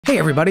Hey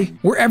everybody,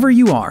 wherever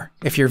you are,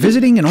 if you're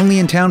visiting and only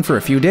in town for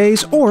a few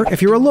days, or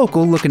if you're a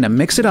local looking to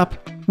mix it up,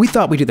 we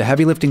thought we'd do the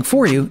heavy lifting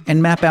for you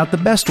and map out the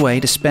best way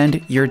to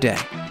spend your day.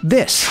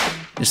 This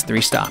is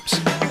 3 Stops.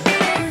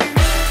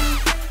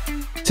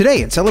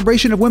 Today, in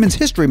celebration of Women's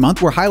History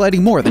Month, we're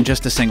highlighting more than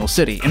just a single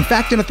city. In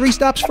fact, in a 3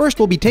 Stops First,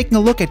 we'll be taking a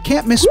look at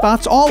can't-miss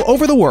spots all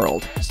over the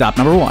world. Stop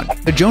number 1,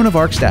 the Joan of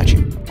Arc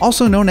statue.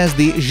 Also known as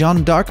the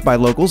Jeanne d'Arc by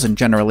locals and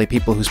generally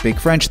people who speak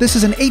French, this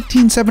is an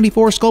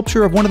 1874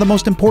 sculpture of one of the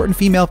most important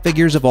female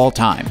figures of all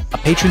time. A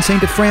patron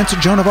saint of France,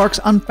 Joan of Arc's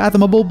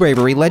unfathomable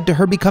bravery led to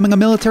her becoming a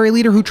military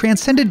leader who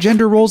transcended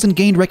gender roles and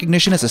gained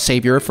recognition as a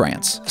savior of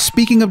France.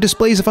 Speaking of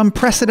displays of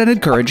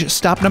unprecedented courage,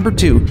 stop number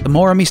 2, the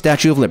Moremi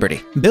Statue of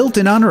Liberty. Built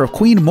in honor of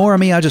Queen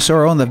Moremi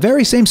Ajasoro on the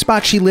very same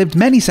spot she lived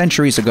many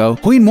centuries ago,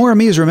 Queen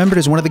Moremi is remembered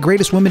as one of the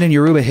greatest women in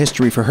Yoruba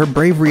history for her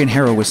bravery and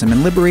heroism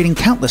in liberating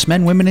countless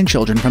men, women, and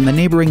children from the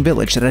neighboring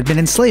village that had been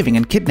enslaving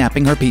and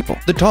kidnapping her people.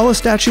 The tallest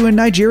statue in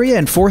Nigeria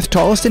and 4th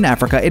tallest in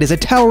Africa, it is a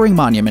towering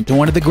monument to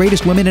one of the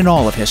greatest women in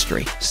all of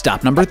history.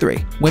 Stop number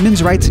 3,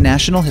 Women's Rights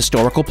National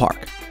Historical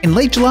Park. In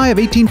late July of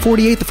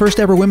 1848, the first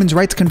ever Women's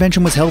Rights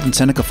Convention was held in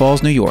Seneca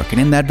Falls, New York, and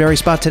in that very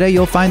spot today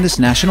you'll find this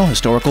National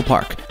Historical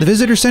Park. The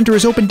Visitor Center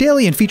is open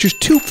daily and features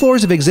 2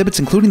 floors of exhibits,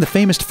 including the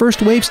famous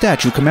First Wave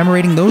statue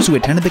commemorating those who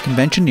attended the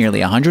convention nearly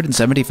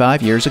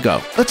 175 years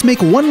ago. Let's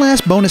make one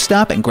last bonus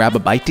stop and grab a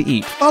bite to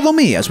eat. Follow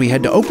me as we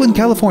head to Oakland,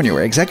 California,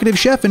 where executive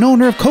chef and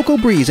owner of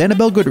Cocobreeze,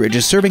 Annabelle Goodridge,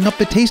 is serving up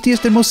the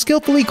tastiest and most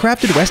skillfully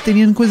crafted West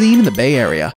Indian cuisine in the Bay Area.